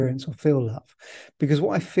or feel love. Because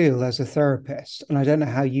what I feel as a therapist, and I don't know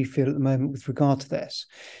how you feel at the moment with regard to this,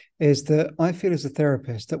 is that I feel as a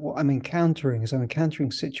therapist that what I'm encountering is I'm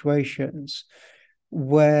encountering situations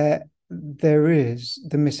where there is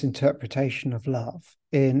the misinterpretation of love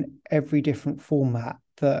in every different format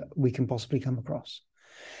that we can possibly come across.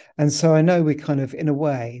 And so I know we're kind of, in a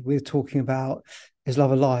way, we're talking about, is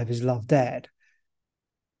love alive? Is love dead?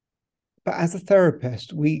 But as a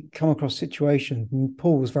therapist, we come across situations, and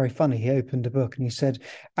Paul was very funny. He opened a book and he said,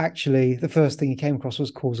 actually, the first thing he came across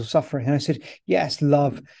was cause of suffering. And I said, yes,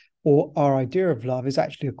 love, or our idea of love, is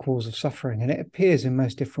actually a cause of suffering, and it appears in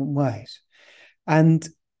most different ways. And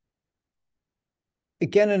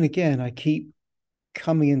again and again, I keep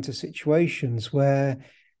coming into situations where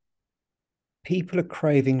people are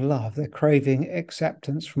craving love. They're craving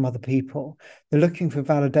acceptance from other people. They're looking for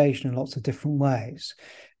validation in lots of different ways.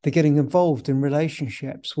 They're getting involved in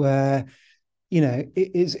relationships where,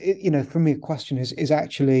 for me, a question is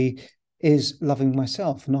actually, is loving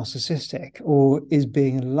myself narcissistic, or is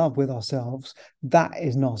being in love with ourselves that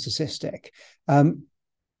is narcissistic?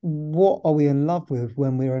 What are we in love with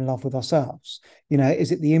when we're in love with ourselves?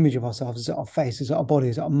 Is it the image of ourselves? Is it our face? Is it our body?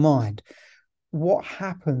 Is it our mind? What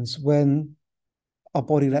happens when our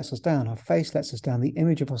body lets us down, our face lets us down, the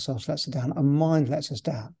image of ourselves lets us down, our mind lets us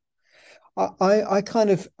down? I kind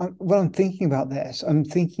of, when I'm thinking about this, I'm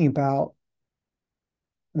thinking about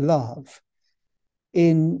love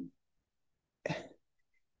in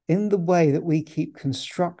the way that we keep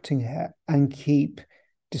constructing it and keep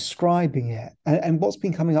describing it. And what's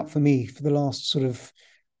been coming up for me for the last sort of,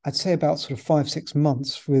 I'd say about sort of 5-6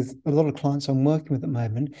 months with a lot of clients I'm working with at the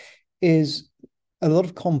moment, is a lot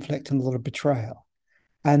of conflict and a lot of betrayal.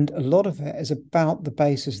 And a lot of it is about the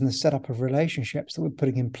basis and the setup of relationships that we're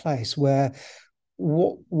putting in place, where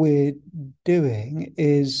what we're doing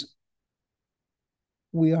is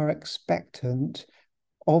we are expectant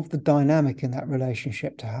of the dynamic in that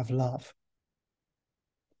relationship to have love.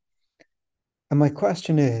 And my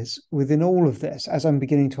question is, within all of this, as I'm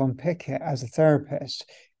beginning to unpick it as a therapist,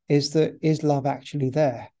 is love actually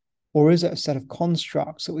there? Or is it a set of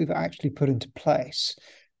constructs that we've actually put into place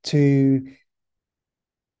to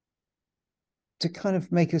kind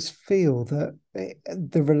of make us feel that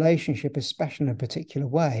the relationship is special in a particular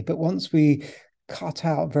way? But once we cut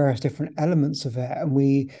out various different elements of it and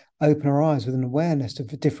we open our eyes with an awareness of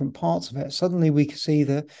the different parts of it, suddenly we can see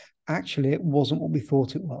that actually it wasn't what we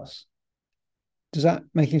thought it was. Does that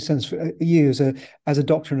make any sense for you as a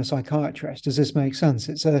doctor and a psychiatrist? Does this make sense?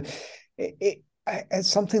 It's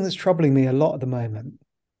something that's troubling me a lot at the moment.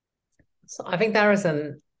 So I think there is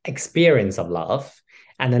an experience of love,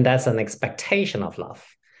 and then there's an expectation of love.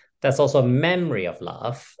 There's also a memory of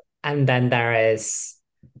love, and then there is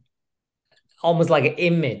almost like an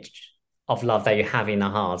image of love that you have in the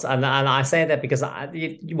heart. And I say that because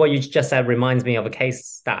what you just said reminds me of a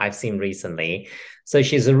case that I've seen recently. So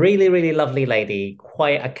she's a really, really lovely lady,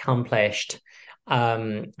 quite accomplished,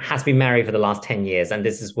 has been married for the last 10 years. And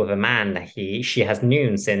this is with a man that she has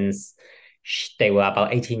known since they were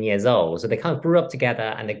about 18 years old. So they kind of grew up together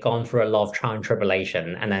and they've gone through a lot of trial and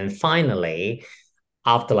tribulation. And then finally,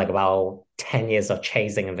 after like about 10 years of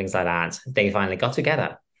chasing and things like that, they finally got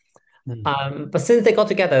together. Mm. But since they got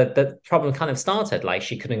together, the problem kind of started. Like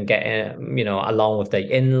she couldn't get, along with the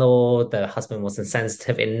in-law. The husband wasn't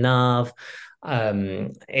sensitive enough.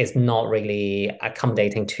 Is not really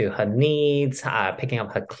accommodating to her needs, picking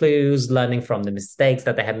up her clues, learning from the mistakes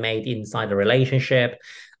that they have made inside the relationship.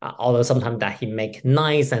 Although sometimes that he make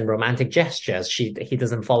nice and romantic gestures, he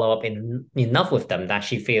doesn't follow up enough with them. That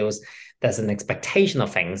she feels there's an expectation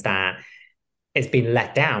of things that it's been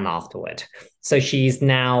let down afterward. So she's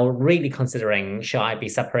now really considering, should I be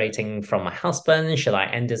separating from my husband? Should I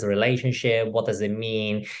end this relationship? What does it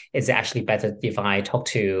mean? Is it actually better if I talk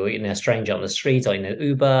to a stranger on the street or in an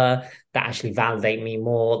Uber that actually validate me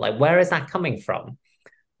more? Like, where is that coming from?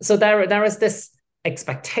 So there is this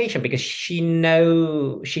expectation because she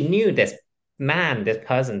knew this man, this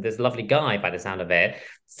person, this lovely guy by the sound of it,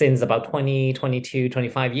 since about 20, 22,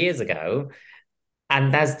 25 years ago.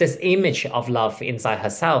 And there's this image of love inside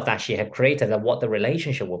herself that she had created and what the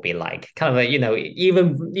relationship would be like. Kind of,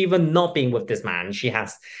 even not being with this man, she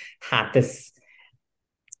has had this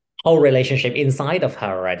whole relationship inside of her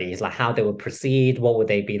already. It's like how they would proceed, what would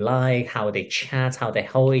they be like, how would they chat, how they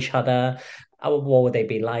hold each other, what would they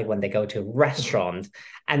be like when they go to a restaurant.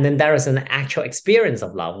 And then there is an actual experience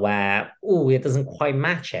of love where, oh, it doesn't quite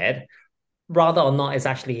match it. Rather or not, it's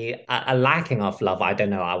actually a lacking of love. I don't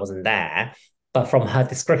know. I wasn't there, but from her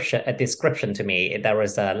description, a description to me, there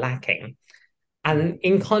was a lacking. And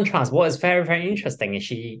in contrast, what is very, very interesting is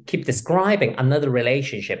she keep describing another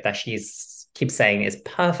relationship that she's keeps saying is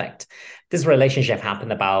perfect. This relationship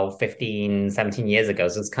happened about 15, 17 years ago.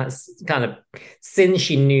 So it's kind of since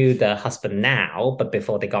she knew the husband now, but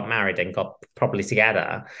before they got married and got properly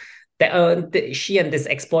together, she and this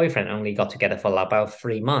ex-boyfriend only got together for about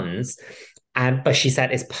 3 months. And but she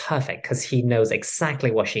said it's perfect because he knows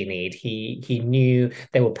exactly what she needs. He knew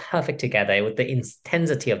they were perfect together. With the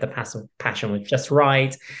intensity of the passion was just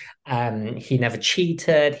right. He never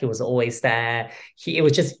cheated. He was always there. It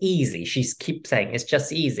was just easy. She keeps saying it's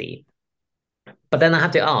just easy. But then I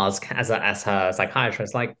have to ask, as her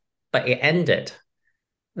psychiatrist, like, but it ended.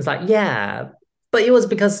 It's like, yeah, but it was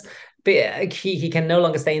because he can no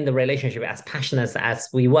longer stay in the relationship as passionate as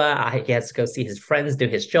we were. He has to go see his friends, do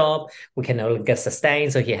his job. We can no longer sustain,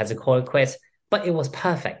 so he has to call it quits. But it was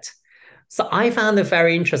perfect. So I found it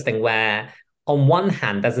very interesting where, on one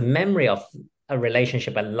hand, there's a memory of a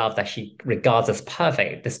relationship and love that she regards as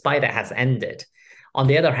perfect, despite it has ended. On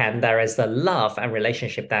the other hand, there is the love and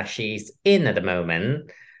relationship that she's in at the moment,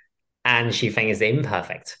 and she thinks is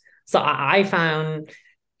imperfect. So I found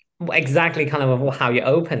exactly kind of how you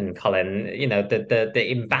open, Colin,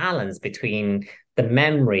 the imbalance between the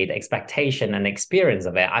memory, the expectation, and experience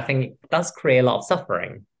of it, I think it does create a lot of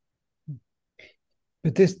suffering.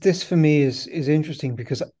 But this for me is interesting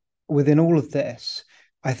because within all of this,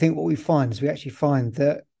 I think what we find is we actually find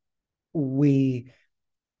that we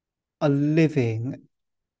are living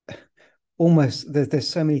almost there's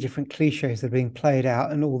so many different cliches that are being played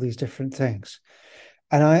out and all these different things.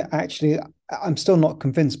 And I'm still not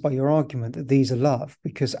convinced by your argument that these are love,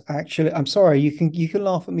 because actually, I'm sorry, you can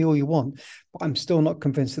laugh at me all you want, but I'm still not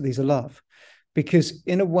convinced that these are love, because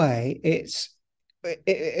in a way,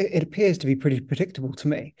 it appears to be pretty predictable to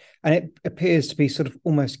me, and it appears to be sort of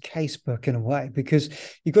almost casebook in a way, because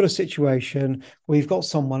you've got a situation where you've got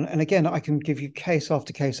someone, and again, I can give you case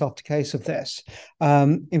after case after case of this.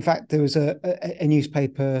 In fact, there was a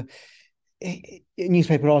newspaper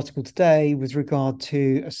article today with regard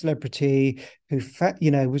to a celebrity who,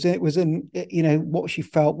 was in what she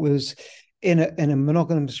felt was in a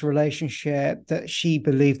monogamous relationship, that she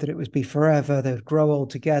believed that it would be forever. They would grow old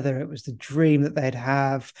together. It was the dream that they'd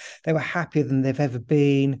have. They were happier than they've ever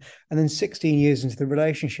been. And then 16 years into the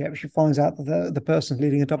relationship, she finds out that the person's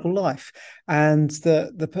leading a double life, and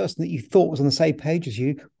the person that you thought was on the same page as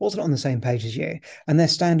you wasn't on the same page as you, and their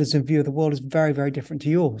standards and view of the world is very, very different to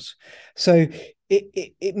yours. So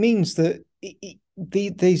it means that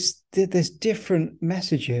there's different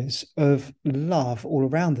messages of love all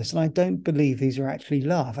around this, and I don't believe these are actually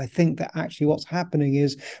love. I think that actually what's happening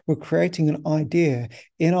is we're creating an idea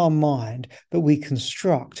in our mind that we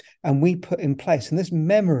construct and we put in place, and this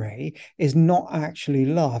memory is not actually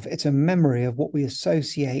love. It's a memory of what we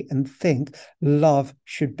associate and think love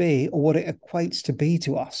should be, or what it equates to be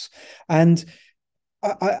to us. And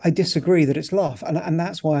I disagree that it's love, and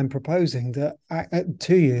that's why I'm proposing that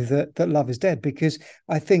to you that love is dead, because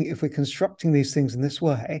I think if we're constructing these things in this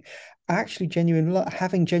way, actually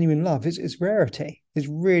having genuine love is rarity. Is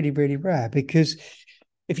really, really rare, because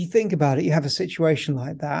if you think about it, you have a situation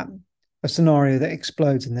like that, a scenario that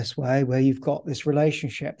explodes in this way, where you've got this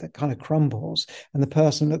relationship that kind of crumbles, and the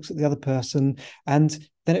person looks at the other person, and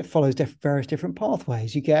then it follows various different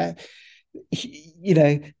pathways. You get, you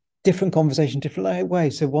know, different conversation, different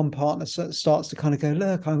ways. So one partner starts to kind of go,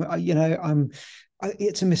 look,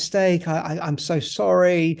 it's a mistake. I'm so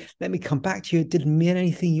sorry. Let me come back to you. It didn't mean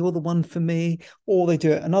anything. You're the one for me. Or they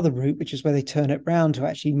do it another route, which is where they turn it round to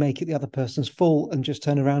actually make it the other person's fault, and just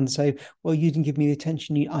turn around and say, well, you didn't give me the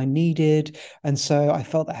attention I needed, and so I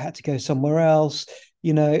felt I had to go somewhere else,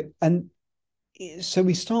 and so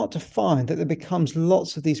we start to find that there becomes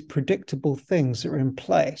lots of these predictable things that are in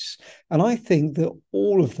place. And I think that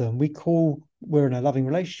all of them we're in a loving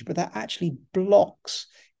relationship, but they're actually blocks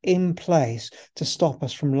in place to stop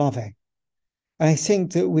us from loving. And I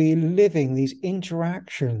think that we're living these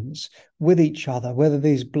interactions with each other, whether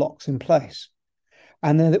these blocks in place.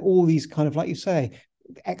 And then all these kind of, like you say,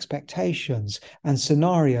 expectations and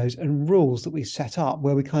scenarios and rules that we set up,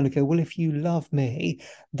 where we kind of go, well, if you love me,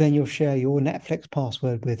 then you'll share your Netflix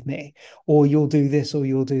password with me, or you'll do this or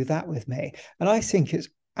you'll do that with me. And I think it's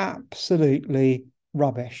absolutely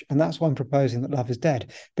rubbish. And that's why I'm proposing that love is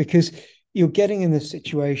dead, because you're getting in this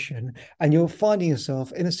situation and you're finding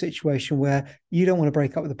yourself in a situation where you don't want to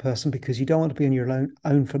break up with a person because you don't want to be on your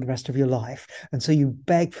own for the rest of your life. And so you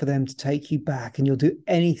beg for them to take you back, and you'll do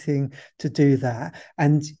anything to do that.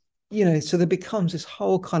 And, so there becomes this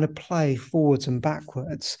whole kind of play forwards and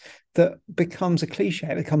backwards that becomes a cliche.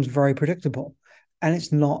 It becomes very predictable, and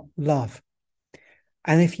it's not love.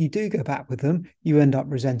 And if you do go back with them, you end up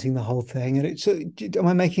resenting the whole thing. And it's, am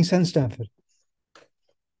I making sense, Stanford?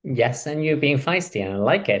 Yes, and you're being feisty, and I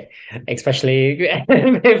like it, especially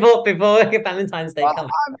before Valentine's Day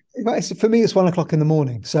comes. For me, it's 1 o'clock in the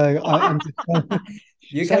morning. So I'm just,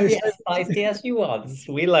 You can so, be so as feisty as you want.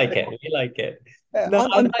 We like it. We like it. No,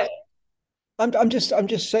 I'm, I'm, I'm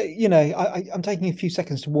just saying, I'm taking a few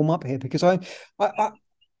seconds to warm up here because I,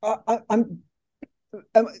 I'm,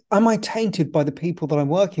 am I tainted by the people that I'm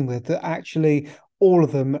working with that actually all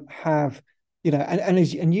of them have,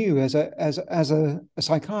 and you as a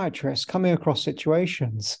psychiatrist coming across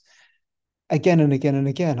situations again and again and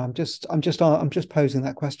again. I'm just posing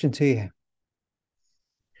that question to you.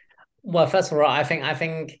 well, first of all, I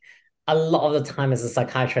think a lot of the time as a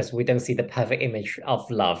psychiatrist, we don't see the perfect image of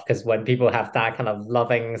love because when people have that kind of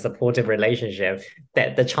loving, supportive relationship,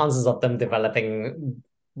 that the chances of them developing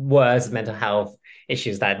worse mental health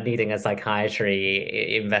issues that needing a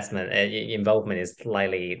psychiatry involvement is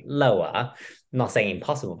slightly lower. Not saying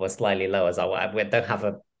impossible, but slightly lower. So we don't have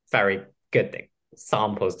a very good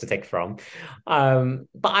samples to take from.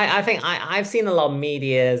 But I think I've seen a lot of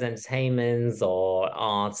medias, entertainments, or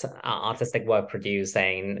artistic work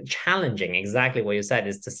producing challenging exactly what you said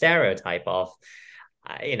is the stereotype of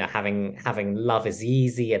having love is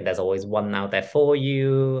easy and there's always one out there for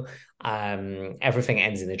you. Everything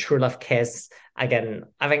ends in a true love kiss. Again,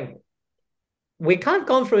 I think we kind of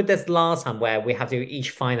gone through this last time where we have to each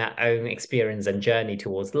find our own experience and journey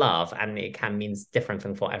towards love, and it can mean different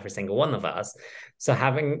thing for every single one of us. So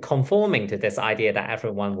having conforming to this idea that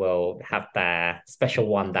everyone will have their special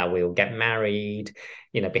one that will get married,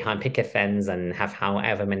 behind picket fence and have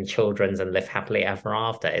however many children and live happily ever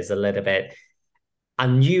after is a little bit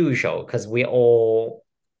unusual because we're all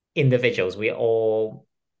individuals, we're all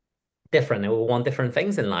different and we want different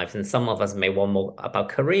things in life. And some of us may want more about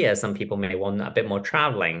career. Some people may want a bit more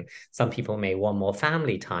traveling. Some people may want more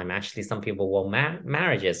family time. Actually, some people want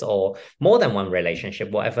marriages or more than one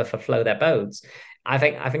relationship, whatever for float their boats. I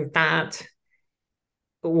think that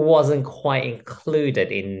wasn't quite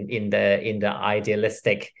included in the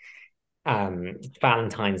idealistic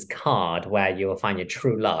Valentine's card where you'll find your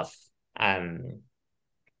true love. Um,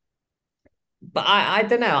 but I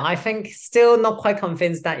don't know. I think still not quite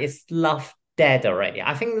convinced that it's love dead already.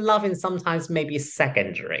 I think love in sometimes maybe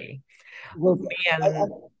secondary. Well, I,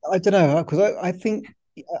 And I don't know because I think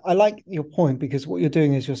I like your point because what you're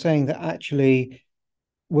doing is you're saying that actually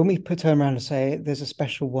when we put turn around and say there's a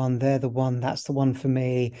special one, they're the one, that's the one for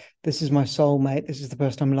me, this is my soulmate, this is the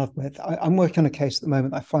person I'm in love with. I'm working on a case at the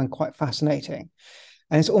moment I find quite fascinating.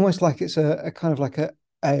 And it's almost like it's a kind of like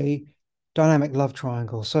a dynamic love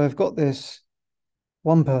triangle. So I've got this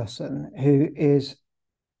one person who is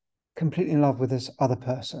completely in love with this other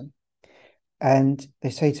person. And they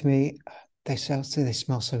say to me, they smell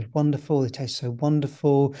so wonderful, they taste so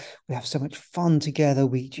wonderful, we have so much fun together,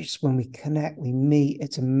 we just when we connect, we meet,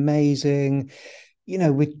 it's amazing,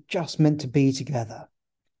 we're just meant to be together.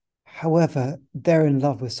 However, they're in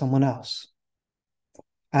love with someone else.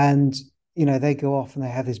 And they go off and they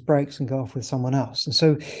have these breaks and go off with someone else. And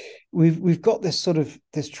so we've got this sort of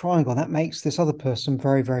this triangle that makes this other person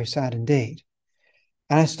very, very sad indeed.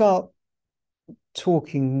 And I start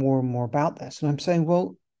talking more and more about this. And I'm saying,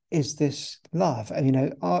 well, is this love?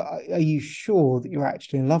 And, are you sure that you're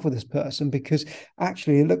actually in love with this person? Because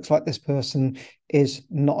actually, it looks like this person is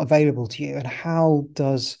not available to you. And how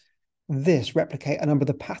does this replicate a number of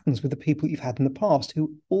the patterns with the people you've had in the past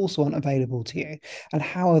who also aren't available to you? And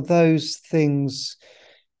how are those things?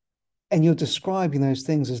 And you're describing those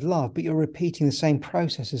things as love, but you're repeating the same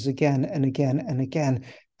processes again and again and again.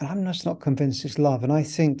 And I'm just not convinced it's love. And I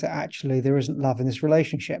think that actually there isn't love in this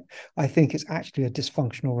relationship. I think it's actually a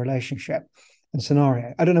dysfunctional relationship and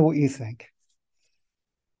scenario. I don't know what you think.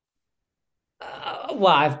 well,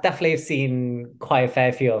 I've definitely seen quite a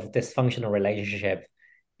fair few of dysfunctional relationship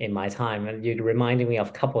in my time. And you're reminding me of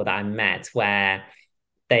a couple that I met where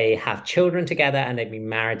they have children together and they've been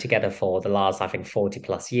married together for the last, I think, 40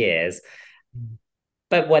 plus years.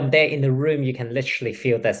 But when they're in the room, you can literally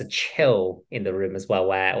feel there's a chill in the room as well,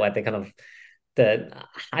 where they kind of the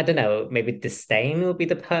I don't know, maybe disdain would be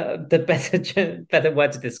the better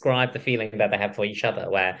word to describe the feeling that they have for each other,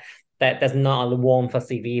 where there's not a warm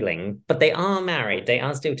fuzzy feeling, but they are married, they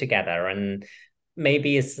are still together, and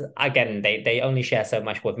maybe it's again they only share so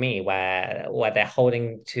much with me where they're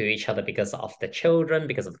holding to each other because of the children,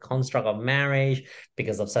 because of the construct of marriage,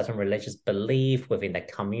 because of certain religious belief within the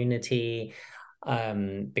community,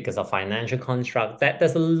 because of financial construct. That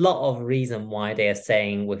there's a lot of reason why they are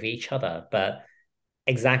staying with each other, but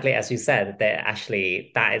exactly as you said, they're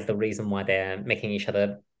actually that is the reason why they're making each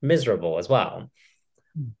other miserable as well.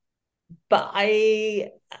 But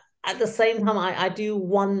at the same time, I do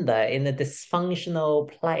wonder in a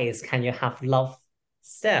dysfunctional place, can you have love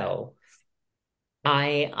still?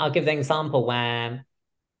 I'll give the example where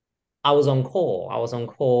I was on call. I was on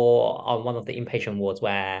call on one of the inpatient wards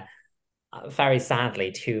where, very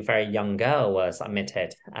sadly, two very young girls was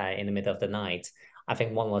admitted in the middle of the night. I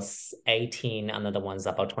think one was 18, another one's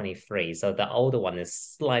about 23. So the older one is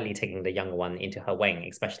slightly taking the younger one into her wing,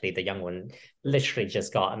 especially the young one literally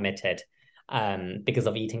just got admitted because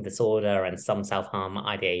of eating disorder and some self-harm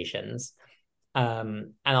ideations.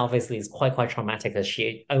 And obviously it's quite traumatic because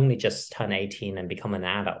she only just turned 18 and become an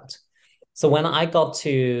adult. So when I got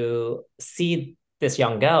to see this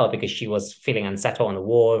young girl, because she was feeling unsettled on the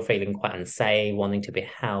ward, feeling quite unsafe, wanting to be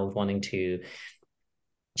held, wanting to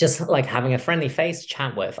just like having a friendly face to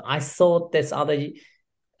chat with, I saw this other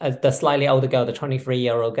the slightly older girl, the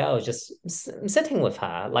 23-year-old girl, just sitting with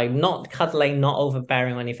her, like not cuddling, not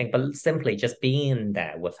overbearing or anything, but simply just being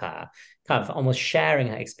there with her, kind of almost sharing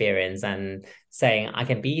her experience and saying, I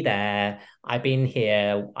can be there. I've been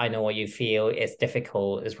here. I know what you feel. It's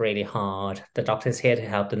difficult. It's really hard. The doctor's here to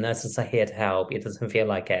help. The nurses are here to help. It doesn't feel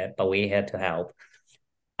like it, but we're here to help.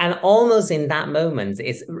 And almost in that moment,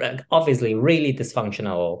 it's obviously really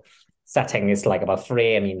dysfunctional setting. It's like about 3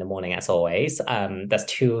 a.m. in the morning, as always. There's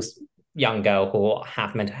two young girls who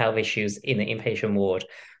have mental health issues in the inpatient ward.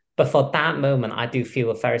 But for that moment, I do feel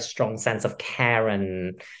a very strong sense of care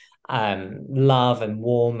and love and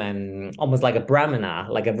warm and almost like a brahmana,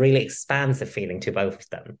 like a really expansive feeling to both of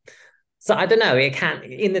them. So I don't know, it can,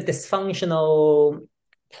 in a dysfunctional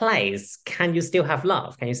place, can you still have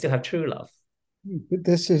love? Can you still have true love? But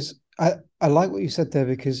this is I like what you said there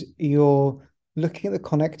because you're looking at the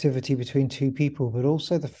connectivity between two people, but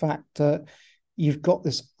also the fact that you've got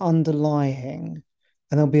this underlying,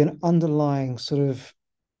 and there'll be an underlying sort of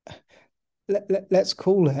let's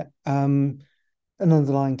call it an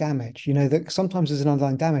underlying damage. You know that sometimes there's an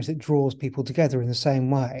underlying damage that draws people together in the same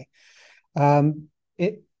way.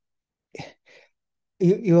 It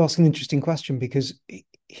you ask an interesting question because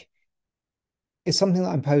it's something that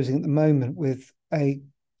I'm posing at the moment with a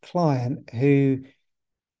client who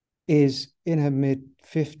is in her mid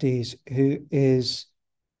 50s who is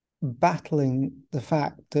battling the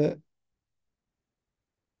fact that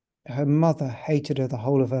her mother hated her the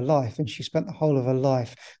whole of her life and she spent the whole of her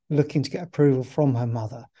life looking to get approval from her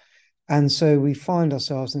mother. And so we find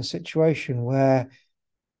ourselves in a situation where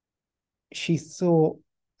she thought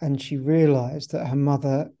and she realized that her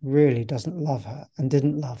mother really doesn't love her and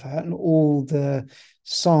didn't love her. And all the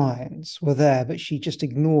signs were there, but she just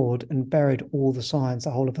ignored and buried all the signs the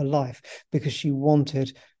whole of her life because she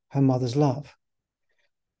wanted her mother's love.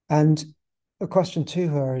 And a question to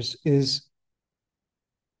her is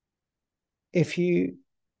if you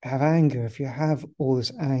have anger, if you have all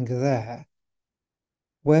this anger there,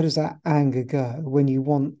 where does that anger go when you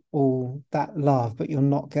want all that love, but you're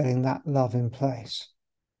not getting that love in place?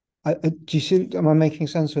 Do you see? Am I making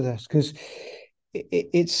sense with this? Because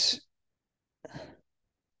it's,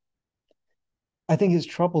 I think it's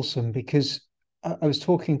troublesome because I was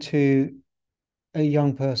talking to a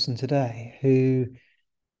young person today who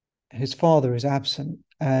his father is absent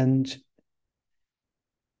and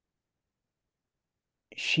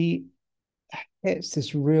she hits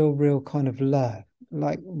this real kind of low,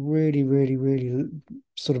 like really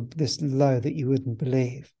sort of this low that you wouldn't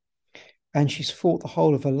believe. And she's fought the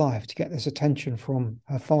whole of her life to get this attention from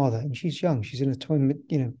her father. And she's young; she's in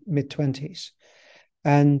her mid-20s,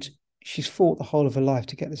 and she's fought the whole of her life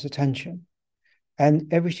to get this attention. And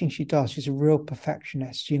everything she does, she's a real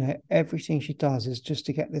perfectionist. You know, everything she does is just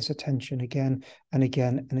to get this attention again and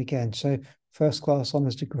again and again. So, first class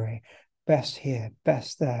honours degree, best here,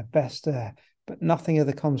 best there, best there. But nothing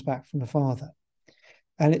ever comes back from the father.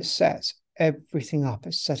 And it sets everything up.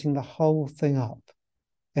 It's setting the whole thing up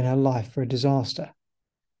in her life for a disaster.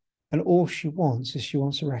 And all she wants is she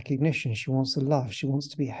wants a recognition. She wants the love. She wants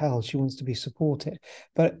to be held. She wants to be supported.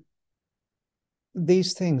 But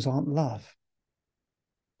these things aren't love.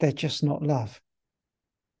 They're just not love.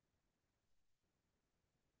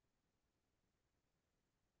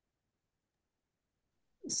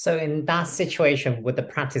 So in that situation, would the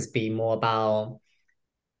practice be more about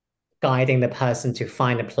guiding the person to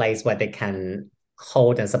find a place where they can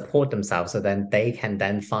hold and support themselves so then they can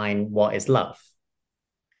then find what is love?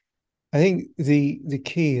 I think the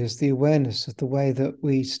key is the awareness of the way that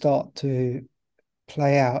we start to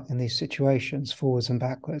play out in these situations forwards and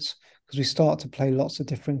backwards because we start to play lots of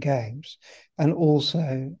different games and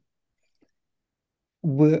also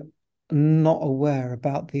we're not aware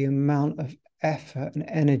about the amount of effort and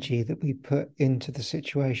energy that we put into the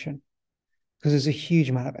situation. because there's a huge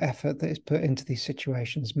amount of effort that is put into these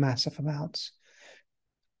situations, massive amounts.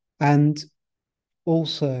 And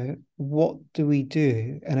also, what do we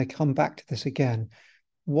do? And I come back to this again.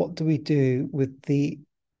 What do we do with the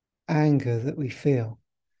anger that we feel?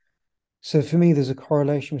 So for me, there's a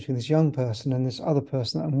correlation between this young person and this other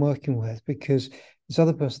person that I'm working with, because this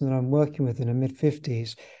other person that I'm working with in her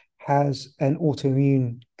mid-50s has an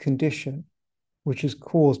autoimmune condition, which is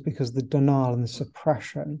caused because of the denial and the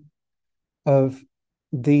suppression of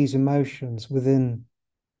these emotions within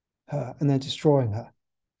her, and they're destroying her.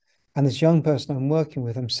 And this young person I'm working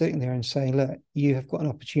with, I'm sitting there and saying, look, you have got an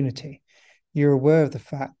opportunity. You're aware of the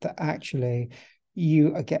fact that actually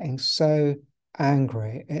you are getting so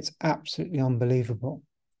angry. It's absolutely unbelievable.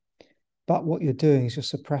 But what you're doing is you're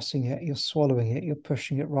suppressing it, you're swallowing it, you're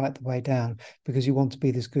pushing it right the way down because you want to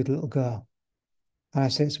be this good little girl. And I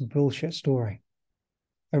say it's a bullshit story,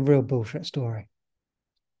 a real bullshit story.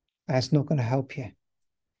 And it's not going to help you.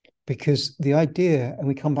 Because the idea, and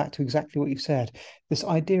we come back to exactly what you said, this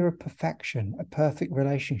idea of perfection, a perfect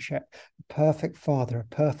relationship, a perfect father,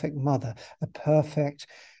 a perfect mother, a perfect,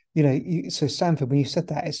 so Stanford, when you said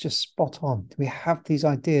that, it's just spot on. We have these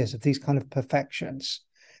ideas of these kind of perfections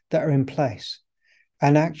that are in place.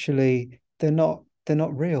 And actually, they're not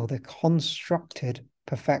real. They're constructed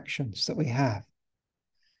perfections that we have.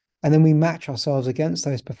 And then we match ourselves against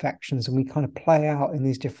those perfections and we kind of play out in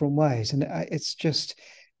these different ways. And it's just,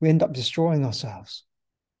 we end up destroying ourselves.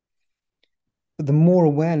 But the more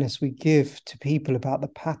awareness we give to people about the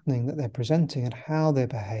patterning that they're presenting and how they're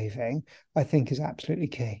behaving, I think is absolutely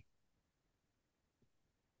key.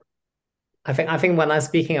 I think when I was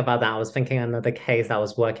speaking about that, I was thinking another case I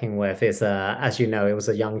was working with is as you know, it was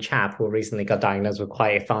a young chap who recently got diagnosed with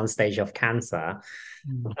quite a advanced stage of cancer.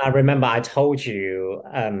 Mm. I remember I told you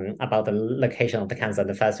about the location of the cancer.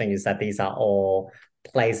 The first thing you said, these are all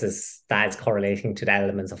places that is correlating to the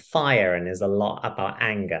elements of fire, and there's a lot about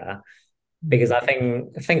anger. Because Mm. I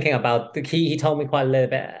think thinking about he told me quite a little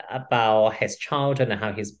bit about his childhood and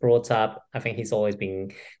how he's brought up. I think he's always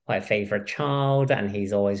been quite a favorite child and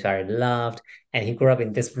he's always very loved. And he grew up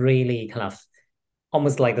in this really kind of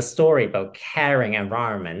almost like the storybook, caring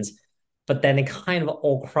environment. But then it kind of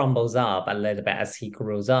all crumbles up a little bit as he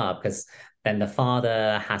grows up because then the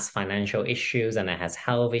father has financial issues and it has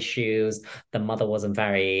health issues. The mother wasn't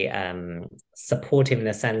very supportive in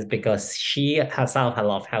a sense because she herself had a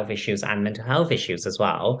lot of health issues and mental health issues as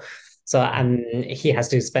well. So, and he has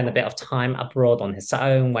to spend a bit of time abroad on his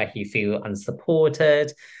own where he feels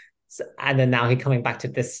unsupported. So, and then now he's coming back to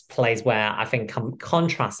this place where I think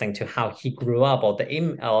contrasting to how he grew up or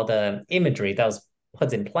the imagery that was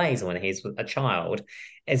put in place when he's a child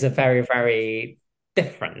is a very, very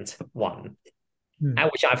different one,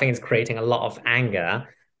 Mm. which I think is creating a lot of anger.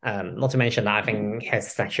 Not to mention that I think his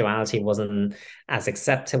sexuality wasn't as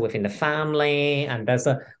accepted within the family, and there's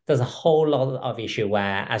a whole lot of issue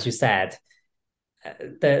where, as you said,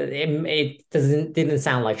 it didn't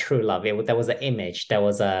sound like true love. There was an image, there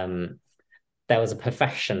was a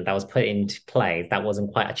perfection that was put into place that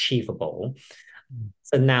wasn't quite achievable. Mm.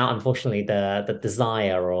 So now, unfortunately, the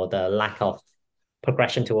desire or the lack of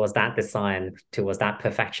progression towards that design, towards that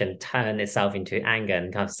perfection, turned itself into anger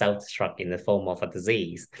and kind of self-destruct in the form of a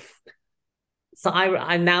disease. So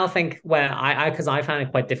I now think where I because I found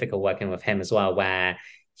it quite difficult working with him as well, where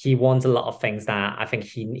he wants a lot of things that I think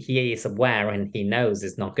he is aware and he knows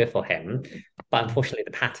is not good for him. But unfortunately,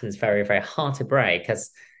 the pattern is very, very hard to break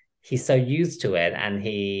because he's so used to it and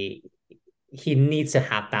he needs to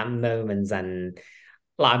have that moments and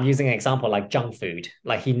like I'm using an example like junk food.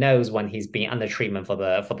 Like he knows when he's being under treatment for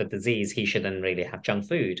the disease, he shouldn't really have junk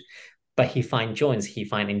food, but he find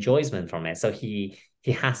enjoyment from it. So he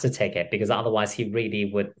has to take it because otherwise he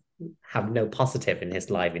really would have no positive in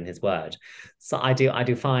his life, in his word. So I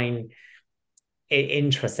do find it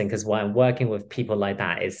interesting because when working with people like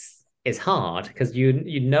that is hard because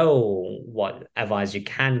you know what advice you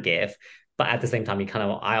can give, but at the same time you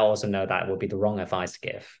kind of I also know that would be the wrong advice to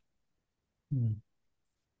give. Mm.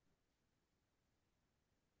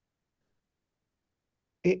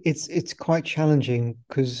 It's quite challenging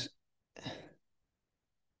because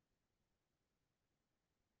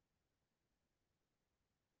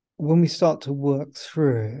when we start to work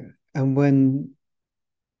through and when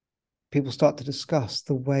people start to discuss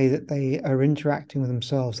the way that they are interacting with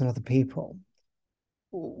themselves and other people,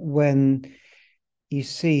 when you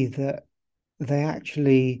see that they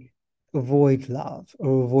actually avoid love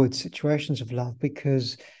or avoid situations of love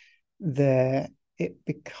because there it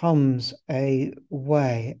becomes a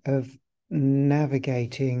way of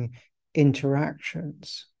navigating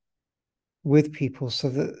interactions with people so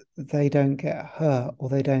that they don't get hurt or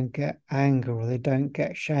they don't get anger or they don't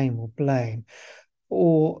get shame or blame.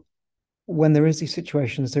 Or when there is these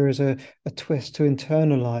situations, there is a twist to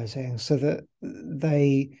internalizing so that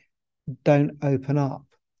they don't open up.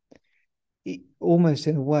 Almost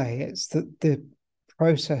in a way, it's that the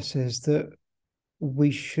processes that we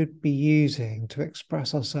should be using to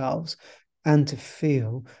express ourselves and to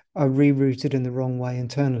feel are rerouted in the wrong way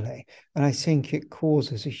internally. And I think it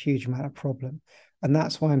causes a huge amount of problem. And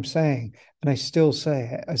that's why I'm saying, and I still say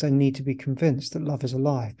it, as I need to be convinced that love is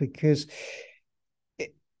alive, because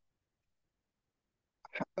it,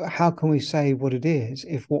 how can we say what it is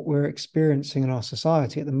if what we're experiencing in our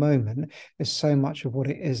society at the moment is so much of what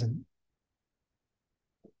it isn't?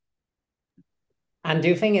 And do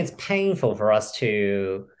you think it's painful for us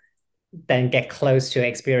to then get close to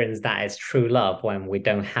experience that as true love when we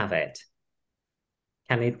don't have it?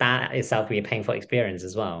 Can that itself be a painful experience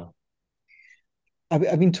as well?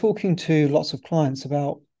 I've been talking to lots of clients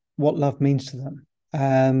about what love means to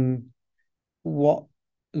them, what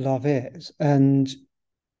love is, and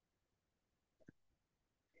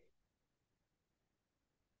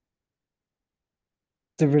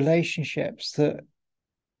the relationships that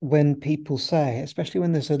when people say, especially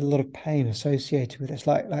when there's a lot of pain associated with this,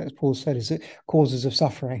 like as Paul said, is it causes of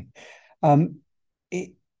suffering. Um,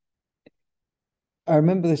 it, I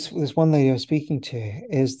remember this one lady I was speaking to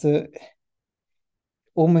is that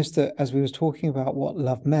almost that as we was talking about what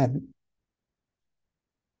love meant,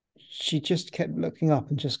 she just kept looking up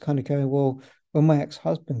and just kind of going, well, when my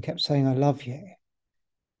ex-husband kept saying, I love you,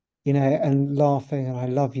 and laughing and I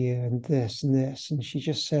love you and this and this. And she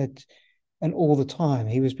just said, and all the time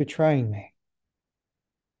he was betraying me.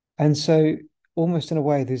 And so almost in a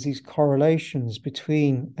way, there's these correlations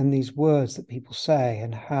between and these words that people say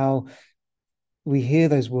and how we hear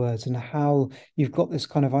those words and how you've got this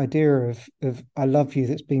kind of idea of I love you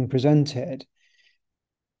that's being presented,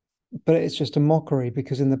 but it's just a mockery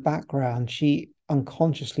because in the background she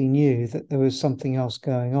unconsciously knew that there was something else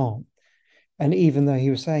going on. And even though he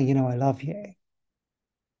was saying, I love you,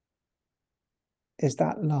 is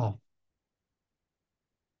that love?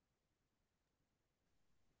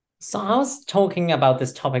 So I was talking about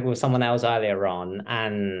this topic with someone else earlier on,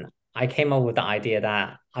 and I came up with the idea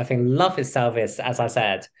that I think love itself is, as I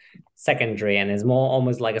said, secondary and is more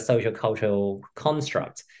almost like a social cultural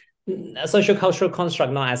construct. A social cultural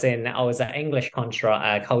construct, not as in, oh, it's an English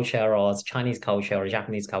construct, culture or it's Chinese culture or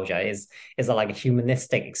Japanese culture, is a, like a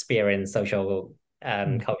humanistic experience, social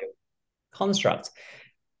Mm. cultural construct.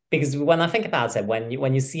 Because when I think about it,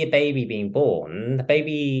 when you see a baby being born, the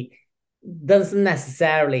baby doesn't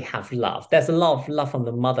necessarily have love. There's a lot of love from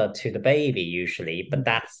the mother to the baby usually, but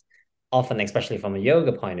that's often, especially from a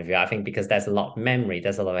yoga point of view, I think because there's a lot of memory,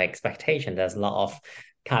 there's a lot of expectation, there's a lot of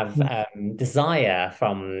kind of Mm. desire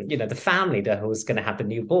from the family that who's going to have the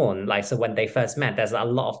newborn. Like so, when they first met, there's a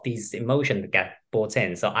lot of these emotions that get brought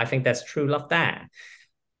in. So I think there's true love there.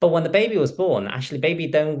 But when the baby was born, actually, baby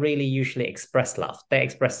don't really usually express love. They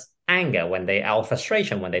express anger when they or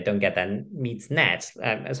frustration when they don't get their needs met.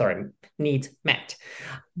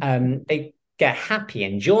 They get happy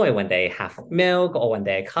and joy when they have milk or when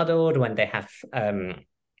they're cuddled, when they have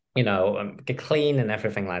get clean and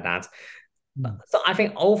everything like that. Mm. So I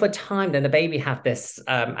think over time, then the baby have this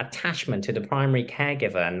attachment to the primary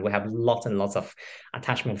caregiver, and we have lots and lots of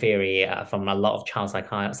attachment theory from a lot of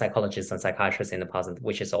psychologists and psychiatrists in the past,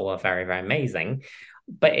 which is all very, very amazing.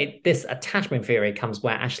 But this attachment theory comes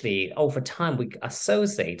where actually over time we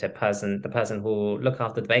associate the person who look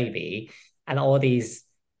after the baby, and all these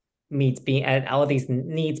needs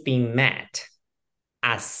being met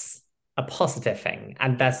as a positive thing,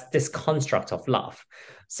 and that's this construct of love.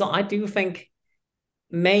 So I do think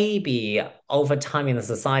maybe over time in the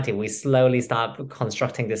society, we slowly start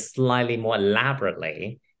constructing this slightly more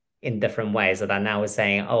elaborately in different ways. So that now we're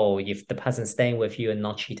saying, oh, if the person staying with you and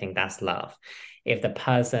not cheating, that's love. If the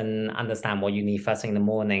person understand what you need first thing in the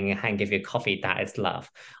morning and give you coffee, that is love.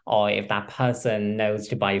 Or if that person knows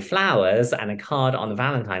to buy you flowers and a card on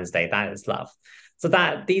Valentine's Day, that is love. So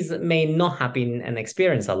that these may not have been an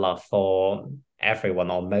experience of love for everyone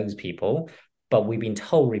or most people, but we've been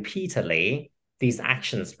told repeatedly these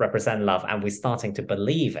actions represent love and we're starting to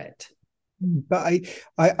believe it. But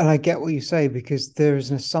I get what you say because there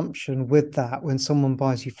is an assumption with that when someone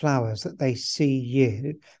buys you flowers that they see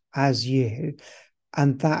you as you.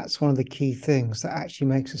 And that's one of the key things that actually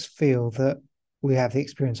makes us feel that we have the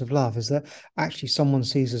experience of love is that actually someone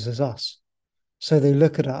sees us as us. So they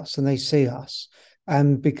look at us and they see us.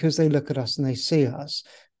 And because they look at us and they see us,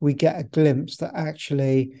 we get a glimpse that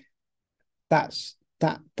actually that's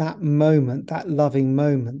that moment, that loving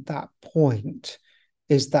moment, that point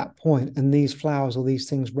is that point, and these flowers or these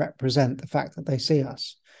things represent the fact that they see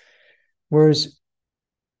us. Whereas,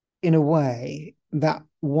 in a way, that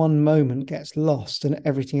one moment gets lost, and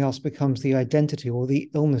everything else becomes the identity or the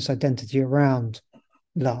illness identity around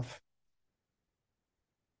love.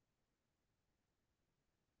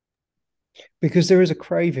 Because there's a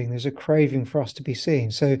craving for us to be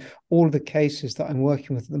seen. So all of the cases that I'm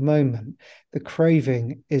working with at the moment, the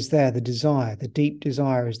craving is there, the desire, the deep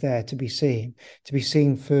desire is there to be seen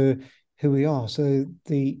for who we are. So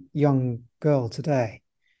the young girl today,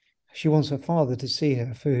 she wants her father to see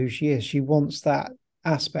her for who she is. She wants that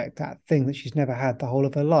aspect, that thing that she's never had the whole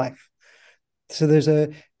of her life. So there's a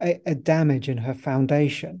damage in her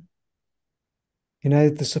foundation.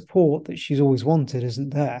 The support that she's always wanted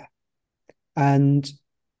isn't there. And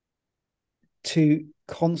to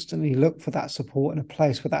constantly look for that support in a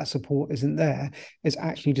place where that support isn't there is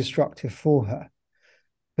actually destructive for her.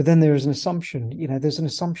 But then there is an assumption, there's an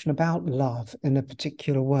assumption about love in a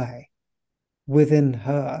particular way within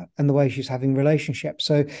her and the way she's having relationships.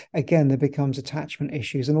 So again, there becomes attachment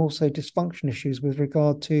issues and also dysfunction issues with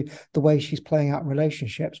regard to the way she's playing out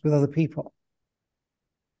relationships with other people.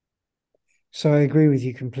 So I agree with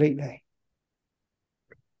you completely.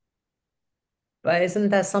 But isn't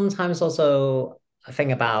there sometimes also a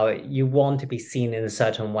thing about you want to be seen in a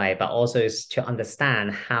certain way, but also is to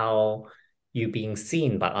understand how you're being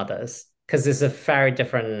seen by others? Because it's a very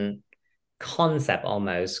different concept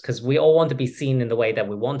almost, because we all want to be seen in the way that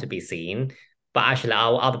we want to be seen, but actually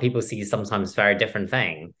our other people see sometimes very different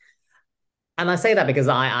thing. And I say that because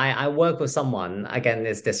I work with someone, again,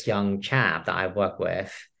 is this young chap that I work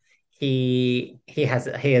with. He has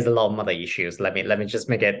a lot of mother issues. Let me just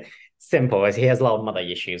make it simple. He has a lot of mother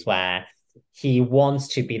issues where he wants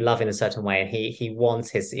to be loved in a certain way, and he wants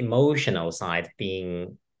his emotional side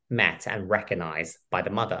being met and recognized by the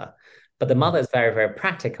mother. But the mother is very, very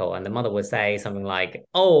practical, and the mother would say something like,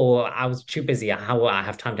 "Oh, I was too busy. How will I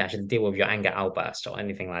have time to actually deal with your anger outburst or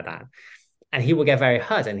anything like that?" And he would get very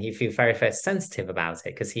hurt, and he feel very, very sensitive about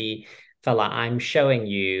it because he felt like I'm showing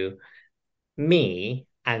you me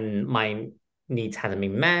and my needs haven't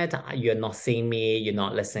been met. You're not seeing me. You're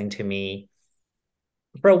not listening to me.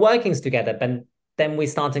 For working together, but then we're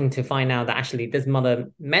starting to find out that actually this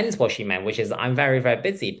mother meant what she meant, which is I'm very, very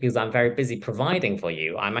busy because I'm very busy providing for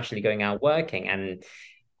you. I'm actually going out working and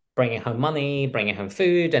bringing home money, bringing home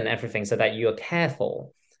food and everything so that you're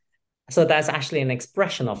careful. So that's actually an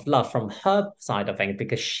expression of love from her side of things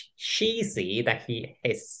because she see that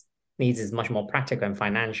his needs is much more practical and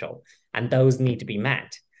financial, and those need to be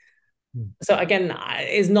met. So again,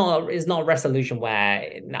 it's not a resolution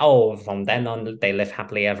where from then on they live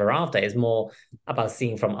happily ever after. It's more about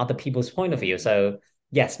seeing from other people's point of view. So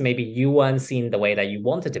yes, maybe you weren't seen the way that you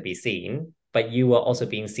wanted to be seen, but you were also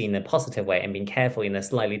being seen in a positive way and being careful in a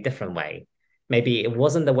slightly different way. Maybe it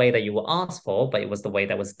wasn't the way that you were asked for, but it was the way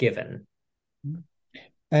that was given.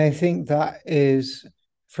 I think that is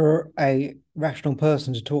for a rational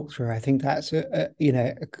person to talk through. I think that's a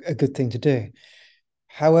good thing to do.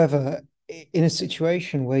 However, in a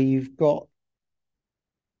situation where you've got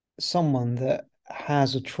someone that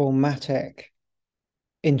has a traumatic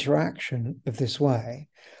interaction of this way,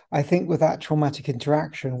 I think with that traumatic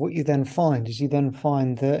interaction, what you then find is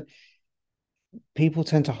that people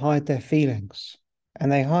tend to hide their feelings.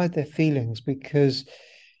 And they hide their feelings because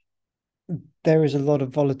there is a lot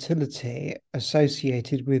of volatility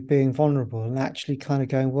associated with being vulnerable and actually kind of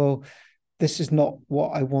going, well, this is not what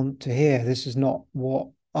I want to hear. This is not what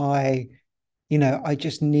I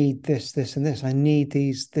just need this, this, and this. I need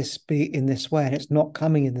this be in this way, and it's not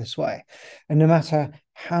coming in this way. And no matter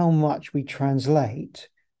how much we translate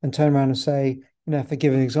and turn around and say, if I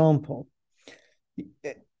give an example,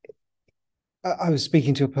 I was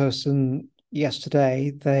speaking to a person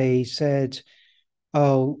yesterday. They said,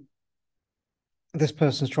 oh, this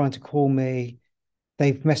person's trying to call me.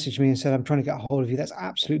 They've messaged me and said, I'm trying to get a hold of you. That's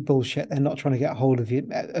absolute bullshit. They're not trying to get a hold of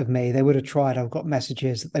me. They would have tried. I've got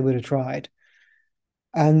messages that they would have tried.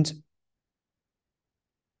 And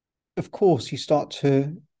of course, you start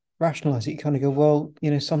to rationalize it. You kind of go, well,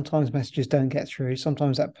 sometimes messages don't get through.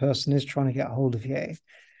 Sometimes that person is trying to get a hold of you.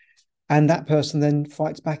 And that person then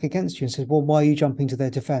fights back against you and says, well, why are you jumping to their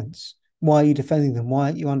defense? Why are you defending them? Why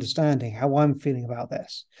aren't you understanding how I'm feeling about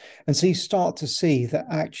this? And so you start to see that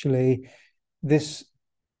actually this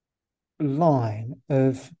line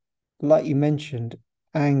of, like you mentioned,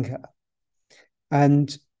 anger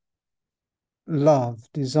and love,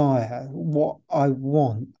 desire, what I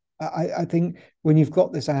want. I think when you've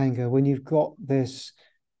got this anger, when you've got this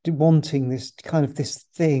wanting this kind of this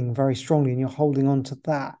thing very strongly and you're holding on to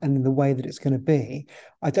that and in the way that it's going to be,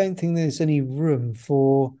 I don't think there's any room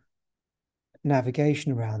for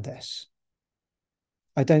navigation around this.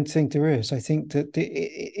 I don't think there is. I think that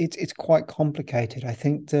it's quite complicated. I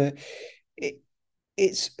think that it,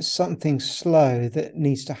 it's something slow that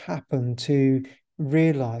needs to happen to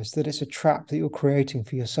realize that it's a trap that you're creating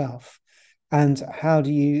for yourself. And how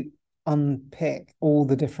do you unpick all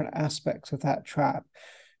the different aspects of that trap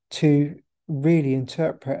to really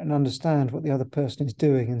interpret and understand what the other person is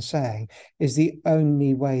doing and saying is the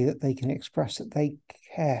only way that they can express that they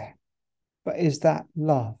care. But is that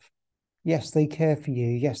love? Yes, they care for you.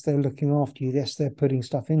 Yes, they're looking after you. Yes, they're putting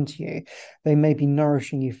stuff into you. They may be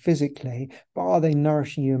nourishing you physically, but are they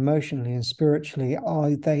nourishing you emotionally and spiritually?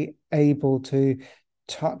 Are they able to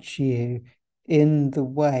touch you in the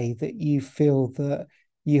way that you feel that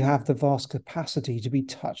you have the vast capacity to be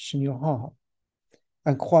touched in your heart?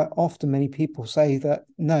 And quite often, many people say that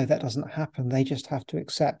no, that doesn't happen. They just have to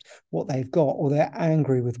accept what they've got, or they're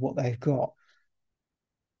angry with what they've got.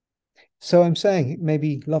 So I'm saying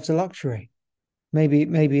maybe love's a luxury.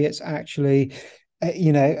 Maybe it's actually,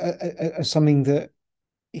 something that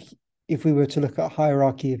if we were to look at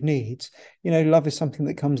hierarchy of needs, love is something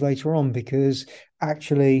that comes later on because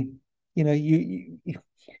actually, you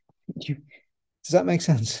does that make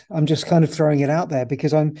sense? I'm just kind of throwing it out there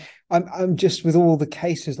because I'm just with all the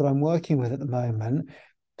cases that I'm working with at the moment.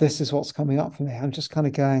 This is what's coming up for me. I'm just kind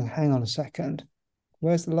of going, hang on a second,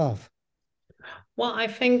 where's the love? Well, I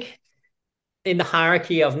think in the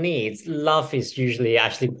hierarchy of needs, love is usually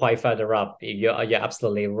actually quite further up. You're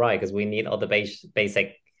absolutely right because we need all the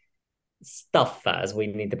basic stuff first. We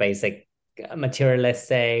need the basic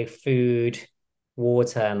materialistic food,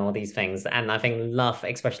 water, and all these things. And I think love,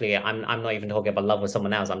 especially, I'm not even talking about love with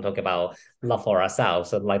someone else. I'm talking about love for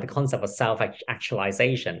ourselves. So like the concept of self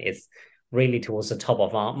actualization is really towards the top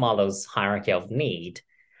of Maslow's hierarchy of need.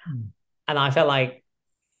 Mm. And I felt like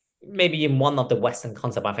maybe in one of the Western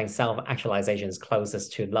concept, I think self-actualization is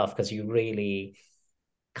closest to love because you really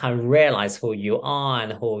kind of realize who you are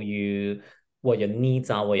and what your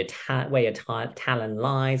needs are, where your talent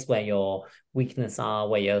lies, where your weakness are,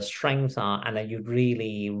 where your strengths are, and then you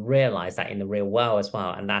really realize that in the real world as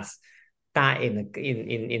well. And that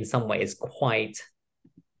in some way is quite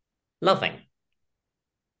loving.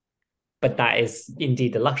 But that is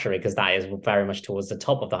indeed the luxury because that is very much towards the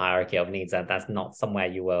top of the hierarchy of needs, and that's not somewhere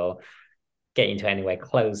you will get into anywhere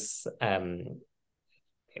close.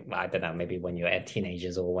 I don't know, maybe when you're at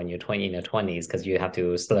teenagers or when you're 20 in your 20s, because you have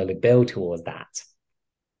to slowly build towards that.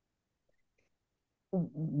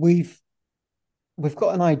 We've we've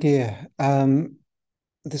got an idea.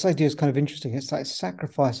 This idea is kind of interesting. It's like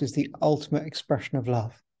sacrifice is the ultimate expression of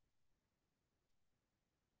love.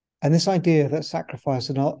 And this idea that sacrifice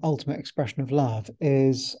is an ultimate expression of love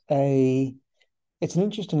it's an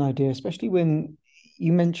interesting idea, especially when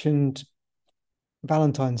you mentioned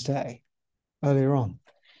Valentine's Day earlier on.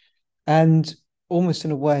 And almost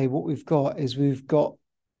in a way, what we've got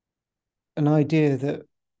an idea that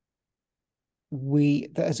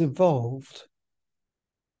has evolved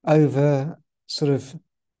over sort of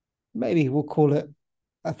maybe we'll call it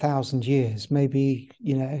 1,000 years, maybe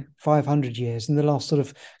 500 years. In the last sort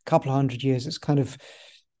of couple of hundred years, it's kind of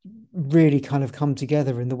really kind of come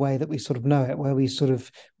together in the way that we sort of know it, where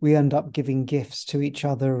we end up giving gifts to each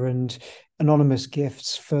other and anonymous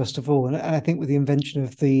gifts first of all. And I think with the invention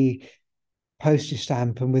of the postage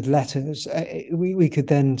stamp and with letters, we could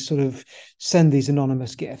then sort of send these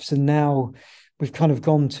anonymous gifts. And now we've kind of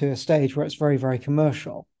gone to a stage where it's very, very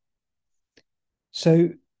commercial. So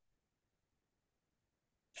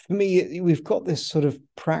for me, we've got this sort of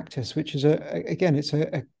practice, which is again, it's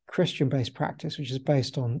a Christian-based practice, which is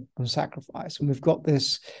based on sacrifice, and we've got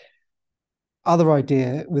this other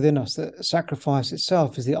idea within us that sacrifice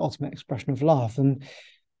itself is the ultimate expression of love, and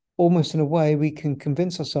almost in a way, we can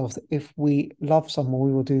convince ourselves that if we love someone,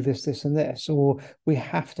 we will do this, this, and this, or we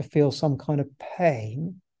have to feel some kind of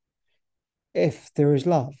pain if there is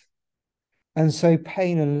love. And so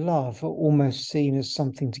pain and love are almost seen as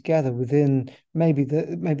something together within maybe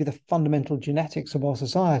the fundamental genetics of our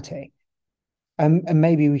society. And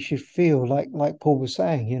maybe we should feel like Paul was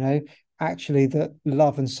saying, actually that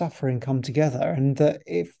love and suffering come together, and that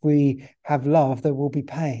if we have love, there will be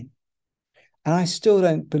pain. And I still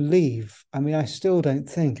don't believe, I mean, I still don't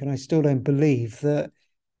think, and I still don't believe that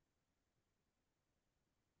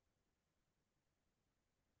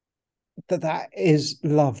is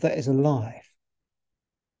love that is alive.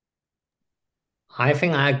 I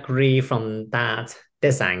think I agree from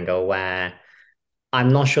this angle where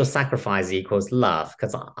I'm not sure sacrifice equals love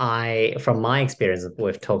because from my experience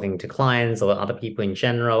with talking to clients or other people in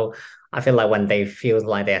general, I feel like when they feel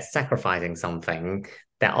like they're sacrificing something,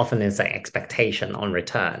 there often is an expectation on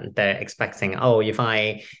return. They're expecting, oh, if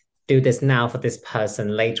I do this now for this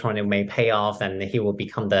person, later on it may pay off, and he will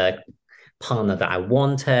become the partner that I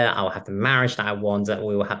wanted. I will have the marriage that I want.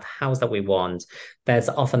 We will have the house that we want. There's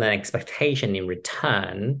often an expectation in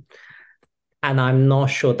return, and I'm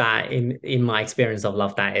not sure that in my experience of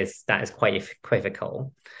love that is quite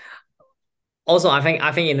equivocal. Also, I think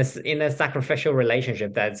in a sacrificial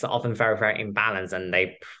relationship that's often very very imbalanced, and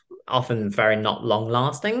they often very not long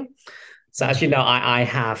lasting. So as Mm. you know, I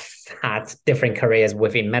have had different careers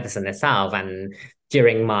within medicine itself, and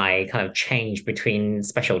during my kind of change between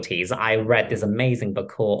specialties, I read this amazing book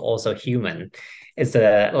called Also Human. It's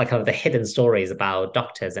a like kind of the hidden stories about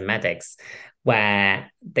doctors and medics, where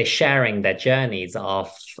they're sharing their journeys of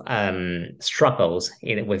struggles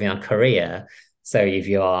within a career. So if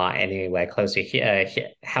you are anywhere close to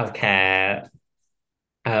healthcare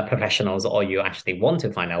professionals, or you actually want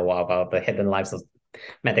to find out more about the hidden lives of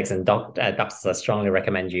medics and doctors, I strongly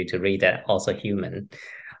recommend you to read it. Also Human.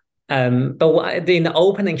 But in the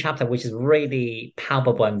opening chapter, which is really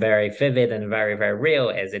palpable and very vivid and very, very real,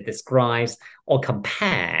 is it describes or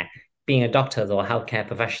compare being a doctor or a healthcare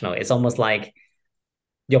professional. It's almost like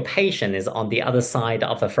your patient is on the other side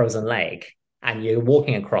of a frozen lake and you're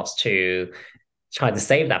walking across to try to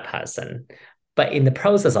save that person. But in the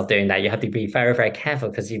process of doing that, you have to be very, very careful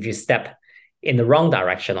because if you step in the wrong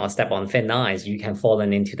direction or step on thin ice, you can fall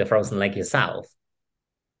into the frozen lake yourself.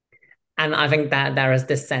 And I think that there is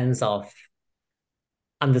this sense of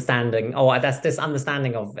understanding, or that's this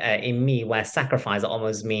understanding of in me where sacrifice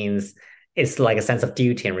almost means it's like a sense of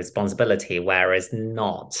duty and responsibility, whereas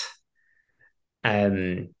not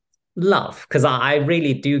um love. Because I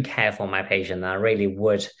really do care for my patient. I really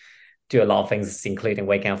would do a lot of things, including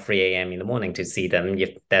waking up 3 a.m. in the morning to see them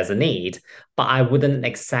if there's a need. But I wouldn't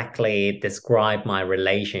exactly describe my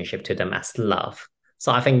relationship to them as love.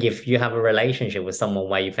 So I think if you have a relationship with someone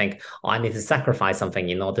where you think, oh, I need to sacrifice something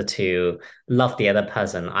in order to love the other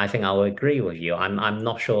person, I think I would agree with you. I'm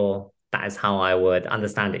not sure that is how I would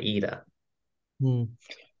understand it either. Mm.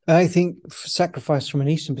 I think sacrifice from an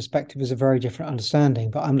Eastern perspective is a very different understanding,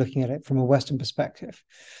 but I'm looking at it from a Western perspective.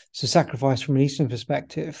 So, sacrifice from an Eastern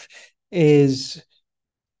perspective is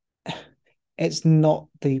it's not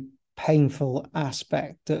the painful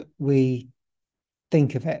aspect that we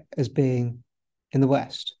think of it as being in the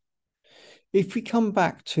West. If we come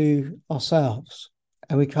back to ourselves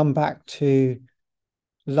and we come back to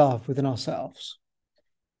love within ourselves,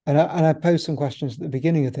 and I posed some questions at the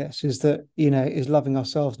beginning of this, is that, is loving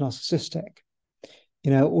ourselves narcissistic?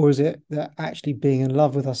 Or is it that actually being in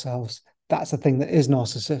love with ourselves, that's the thing that is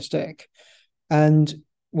narcissistic? And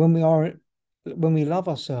when we are, when we love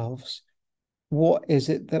ourselves, what is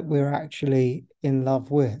it that we're actually in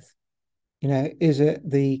love with? Is it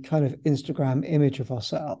the kind of Instagram image of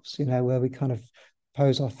ourselves, where we kind of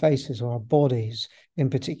pose our faces or our bodies in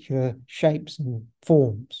particular shapes and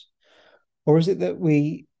forms? Or is it that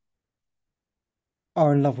we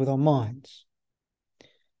are in love with our minds?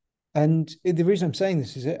 And the reason I'm saying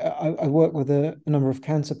this is I work with a number of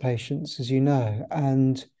cancer patients, as you know,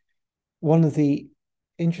 and one of the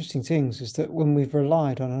interesting things is that when we've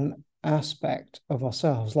relied on an aspect of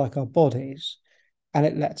ourselves, like our bodies, and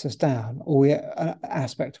it lets us down, or an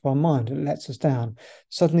aspect of our mind, it lets us down,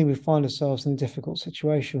 suddenly we find ourselves in a difficult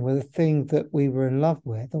situation where the thing that we were in love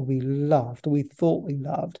with, or we loved, or we thought we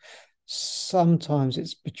loved, sometimes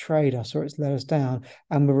it's betrayed us or it's let us down,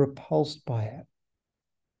 and we're repulsed by it.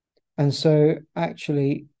 And so,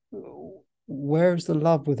 actually, where is the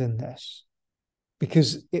love within this?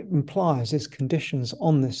 Because it implies there's conditions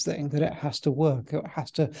on this thing that it has to work, it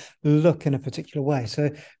has to look in a particular way.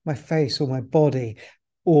 So, my face or my body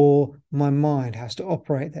or my mind has to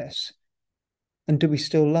operate this. And do we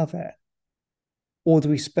still love it? Or do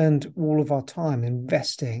we spend all of our time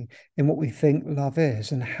investing in what we think love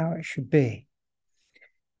is and how it should be?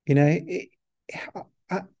 You know, it,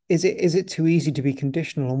 is it too easy to be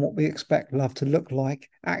conditional on what we expect love to look like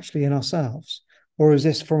actually in ourselves? Or is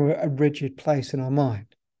this from a rigid place in our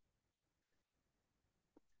mind?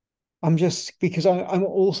 I'm just because I'm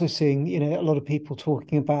also seeing, a lot of people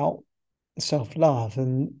talking about self-love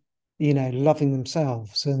and, loving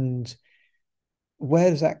themselves. And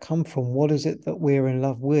where does that come from? What is it that we're in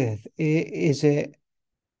love with? Is it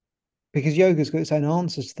because yoga's got its own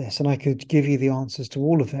answers to this, and I could give you the answers to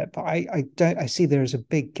all of it, but I don't I see there is a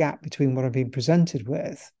big gap between what I've been presented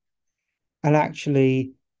with and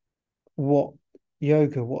actually what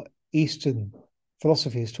yoga, what Eastern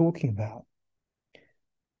philosophy is talking about.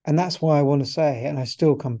 And that's why I want to say, and I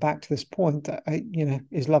still come back to this point that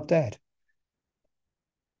is love dead?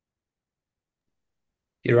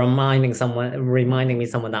 You're reminding me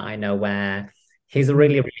someone that I know where he's a Mm,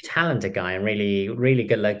 really talented guy and really, really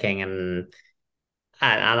good looking. And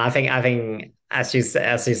I think as you're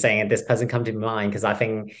saying it, this person come to mind because I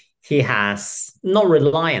think he has not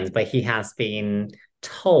reliance, but he has been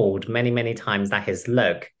told many, many times that his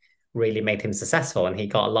look really made him successful. And he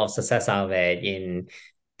got a lot of success out of it in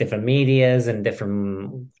different medias and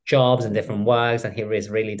different jobs and different works. And he is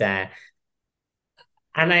really there.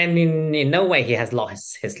 And I mean, in no way he has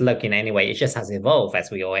lost his look in any way. It just has evolved as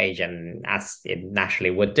we all age and as it naturally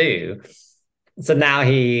would do. So now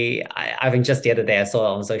I think just the other day I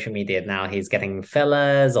saw on social media now he's getting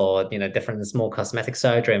fillers or different small cosmetic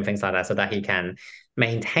surgery and things like that so that he can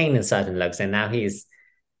maintain a certain looks. And now he's,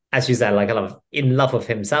 as you said, like a lot of in love with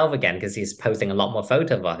himself again because he's posting a lot more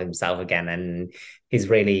photos of himself again and he's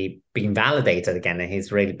really being validated again and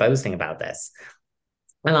he's really boasting about this.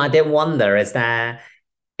 And I did wonder, as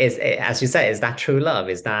you say, is that true love?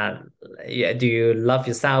 Is that yeah, do you love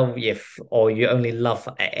yourself if or you only love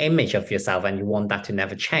an image of yourself and you want that to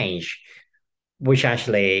never change? Which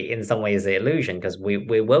actually in some ways is an illusion because we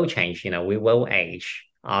will change, we will age.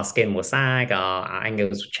 Our skin will sag, our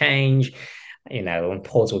angles will change,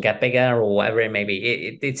 pores will get bigger or whatever it may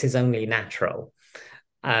be. It is only natural.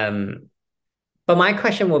 Um, but my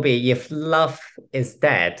question will be if love is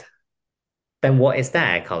dead, then what is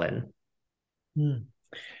there, Colin? mm.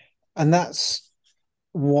 And that's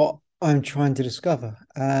what I'm trying to discover.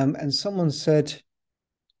 And someone said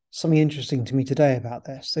something interesting to me today about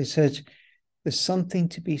this. They said there's something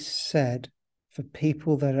to be said for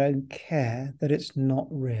people that don't care that it's not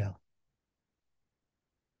real.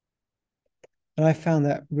 And I found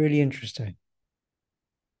that really interesting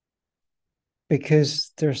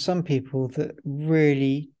because there are some people that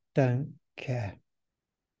really don't care.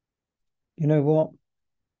 You know what?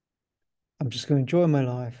 I'm just going to enjoy my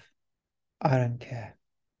life. I don't care.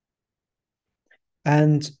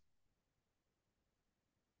 And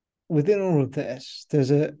within all of this, there's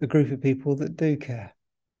a group of people that do care.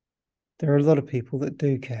 There are a lot of people that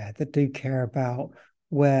do care about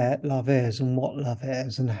where love is and what love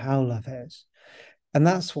is and how love is. And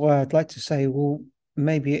that's why I'd like to say, well,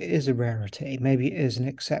 maybe it is a rarity, maybe it is an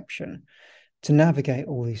exception to navigate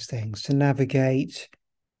all these things, to navigate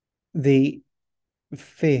the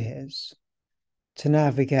fears, to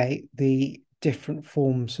navigate the different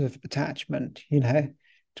forms of attachment, to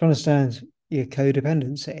understand your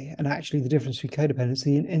codependency and actually the difference between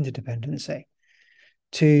codependency and interdependency,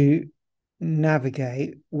 to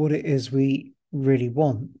navigate what it is we really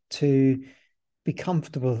want, to be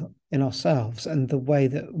comfortable in ourselves and the way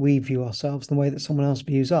that we view ourselves and the way that someone else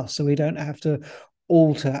views us. So we don't have to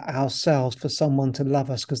alter ourselves for someone to love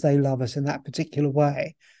us because they love us in that particular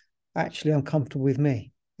way. Actually, I'm comfortable with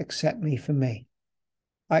me. Accept me for me.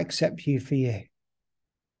 I accept you for you.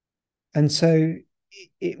 And so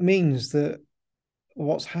it means that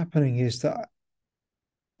what's happening is that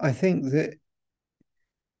I think that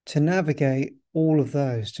to navigate all of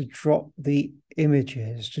those, to drop the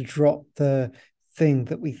images, to drop the thing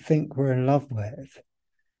that we think we're in love with,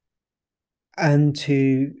 and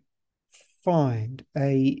to find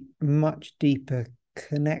a much deeper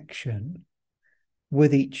connection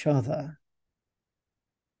with each other,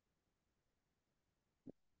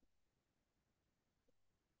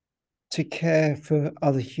 to care for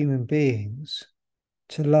other human beings,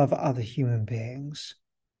 to love other human beings,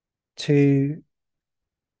 to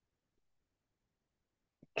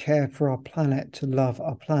care for our planet, to love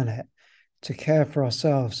our planet, to care for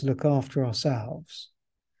ourselves, to look after ourselves.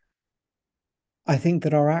 I think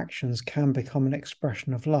that our actions can become an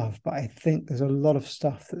expression of love, but I think there's a lot of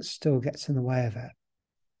stuff that still gets in the way of it,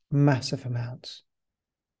 massive amounts.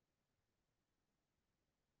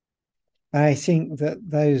 And I think that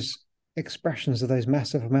those expressions of those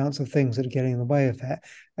massive amounts of things that are getting in the way of it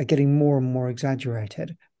are getting more and more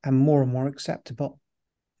exaggerated and more acceptable.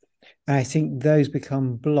 And I think those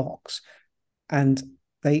become blocks and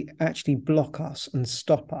they actually block us and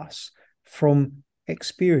stop us from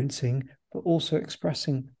experiencing, but also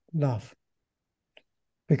expressing love.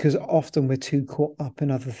 Because often we're too caught up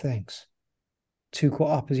in other things, too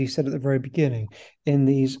caught up, as you said at the very beginning, in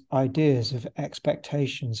these ideas of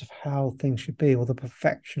expectations of how things should be, or the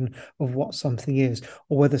perfection of what something is,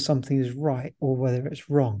 or whether something is right or whether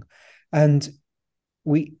it's wrong. And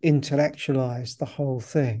we intellectualize the whole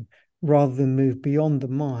thing rather than move beyond the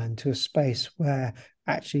mind to a space where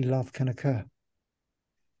actually love can occur.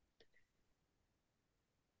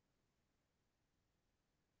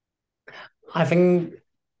 I think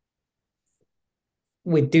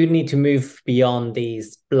we do need to move beyond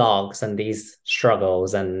these blocks and these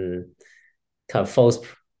struggles and kind of false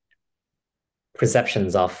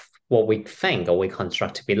perceptions of what we think or we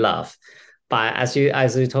construct to be love. But as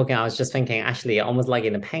you're talking, I was just thinking, actually, almost like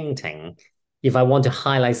in a painting, if I want to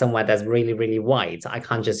highlight somewhere that's really, really white, I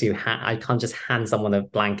can't just hand someone a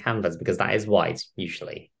blank canvas because that is white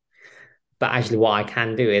usually. But actually, what I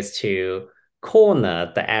can do is to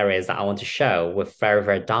corner the areas that I want to show with very,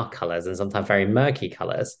 very dark colors and sometimes very murky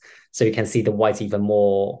colors. So you can see the white even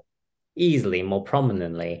more easily, more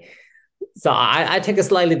prominently. So I take a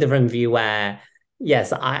slightly different view where,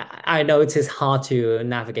 yes, I know it is hard to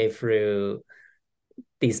navigate through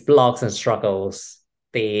these blocks and struggles,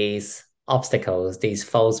 these obstacles, these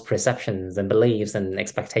false perceptions and beliefs and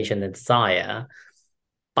expectation and desire.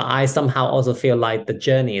 But I somehow also feel like the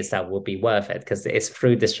journey itself will be worth it because it's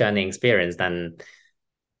through this journey experience, then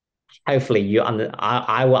hopefully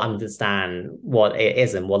I will understand what it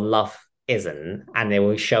isn't, what love isn't, and it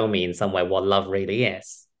will show me in some way what love really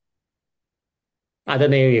is. I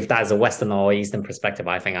don't know if that's a Western or Eastern perspective.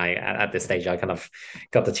 I think at this stage I kind of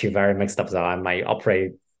got the two very mixed up, so I might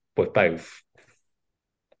operate with both.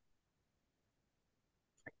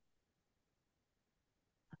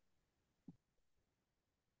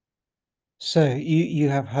 So you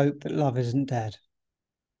have hope that love isn't dead.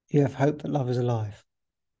 You have hope that love is alive.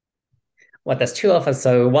 Well, there's two of us,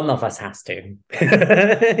 so one of us has to.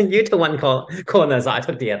 You took one corner, so I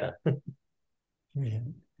took the other.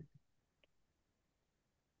 Brilliant.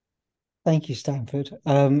 Thank you, Stanford.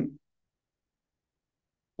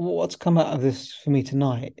 What's come out of this for me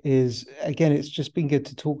tonight is, again, it's just been good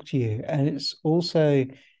to talk to you, and it's also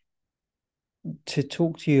to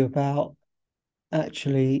talk to you about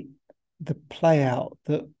actually the play out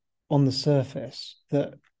that on the surface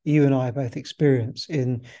that you and I both experience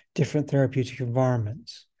in different therapeutic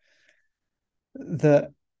environments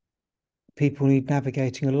that people need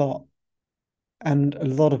navigating a lot. And a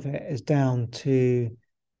lot of it is down to,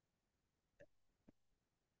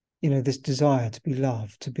 this desire to be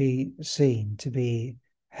loved, to be seen, to be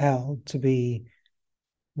held, to be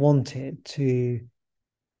wanted, to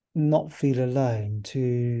not feel alone,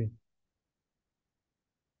 to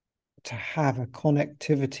have a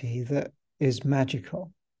connectivity that is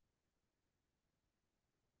magical.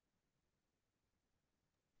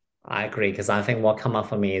 I agree because I think what come up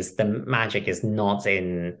for me is the magic is not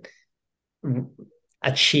in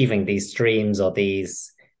achieving these dreams or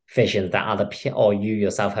these visions that other people or you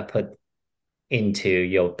yourself have put into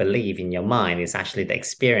your belief in your mind. It's actually the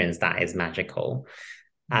experience that is magical.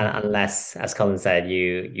 Mm. And unless, as Colin said,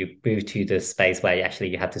 you move to the space where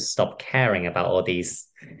you have to stop caring about all these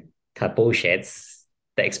kind of bullshits,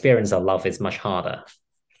 the experience of love is much harder.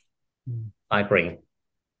 Mm. I agree.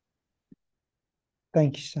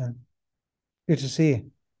 Thank you, Sam. Good to see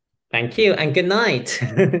you. Thank you and good night.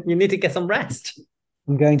 You need to get some rest.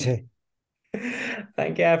 I'm going to.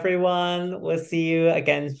 Thank you, everyone. We'll see you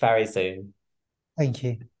again very soon. Thank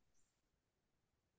you.